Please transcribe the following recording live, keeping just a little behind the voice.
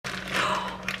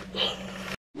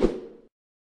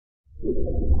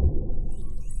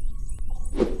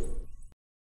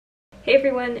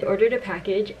everyone, I ordered a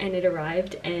package and it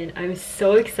arrived and I'm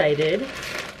so excited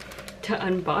to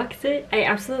unbox it. I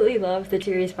absolutely love the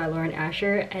series by Lauren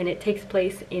Asher and it takes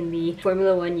place in the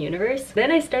Formula One universe.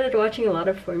 Then I started watching a lot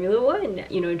of Formula One,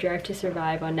 you know, Drive to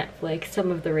Survive on Netflix,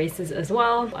 some of the races as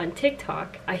well. On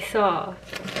TikTok, I saw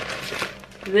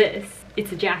this.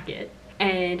 It's a jacket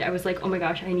and I was like, oh my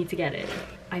gosh, I need to get it.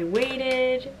 I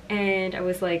waited and I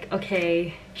was like,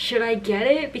 okay, should I get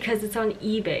it? Because it's on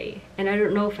eBay. And I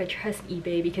don't know if I trust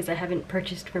eBay because I haven't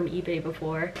purchased from eBay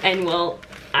before. And well,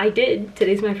 I did.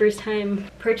 Today's my first time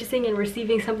purchasing and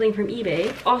receiving something from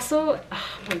eBay. Also, oh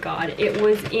my god, it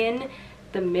was in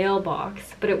the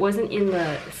mailbox, but it wasn't in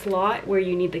the slot where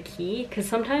you need the key, because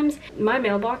sometimes my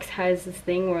mailbox has this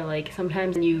thing where like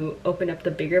sometimes you open up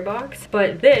the bigger box,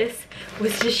 but this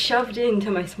was just shoved into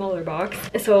my smaller box,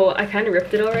 so I kind of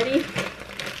ripped it already.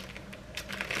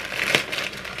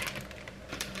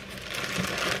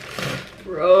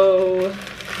 Bro,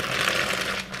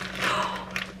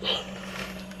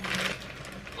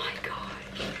 my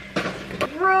gosh,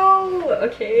 bro.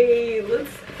 Okay,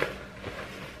 let's.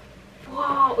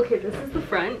 Wow, okay, this is the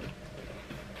front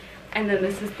and then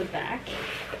this is the back.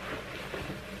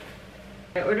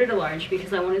 I ordered a large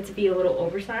because I wanted it to be a little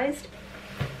oversized,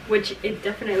 which it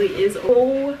definitely is.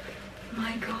 Oh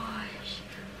my gosh.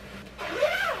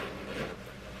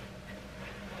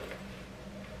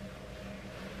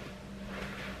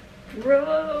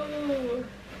 Bro.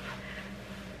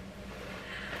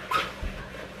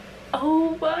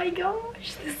 Oh my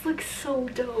gosh, this looks so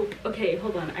dope. Okay,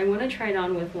 hold on. I want to try it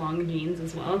on with long jeans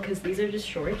as well because these are just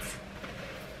shorts.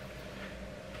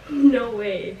 No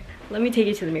way. Let me take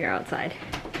you to the mirror outside.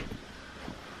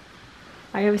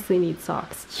 I obviously need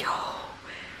socks. Yo,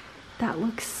 that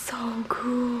looks so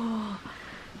cool.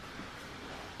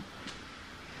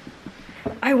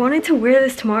 I wanted to wear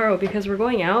this tomorrow because we're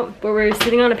going out, but we're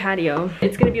sitting on a patio.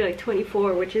 It's gonna be like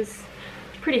 24, which is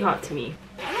pretty hot to me.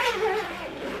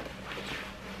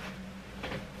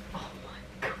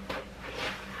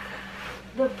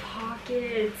 The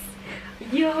pockets,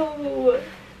 yo,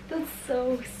 that's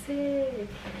so sick.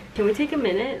 Can we take a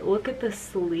minute? Look at the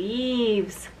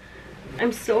sleeves.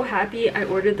 I'm so happy I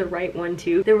ordered the right one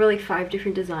too. There were like 5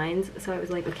 different designs, so I was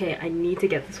like, okay, I need to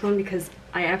get this one because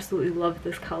I absolutely love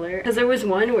this color. Because there was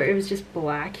one where it was just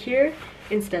black here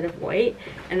instead of white,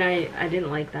 and I didn't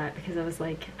like that because I was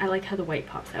like, I like how the white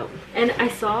pops out. And I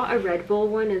saw a Red Bull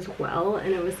one as well,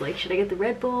 and I was like, should I get the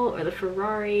Red Bull or the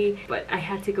Ferrari? But I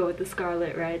had to go with the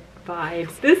Scarlet Red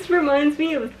vibes. This reminds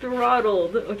me of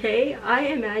Throttled, okay? I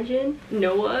imagine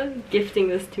Noah gifting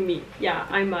this to me. Yeah,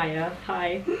 I'm Maya.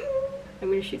 Hi. I'm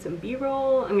gonna shoot some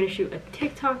b-roll. I'm gonna shoot a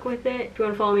TikTok with it. If you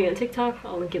want to follow me on TikTok,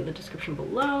 I'll link it in the description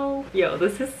below. Yo,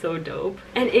 this is so dope.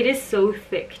 And it is so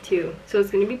thick too. So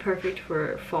it's gonna be perfect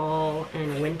for fall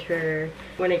and winter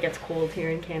when it gets cold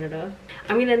here in Canada.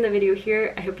 I'm gonna end the video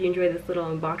here. I hope you enjoyed this little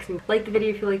unboxing. Like the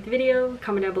video if you liked the video.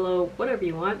 Comment down below whatever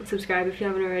you want. Subscribe if you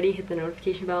haven't already. Hit the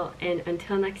notification bell. And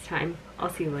until next time,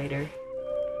 I'll see you later.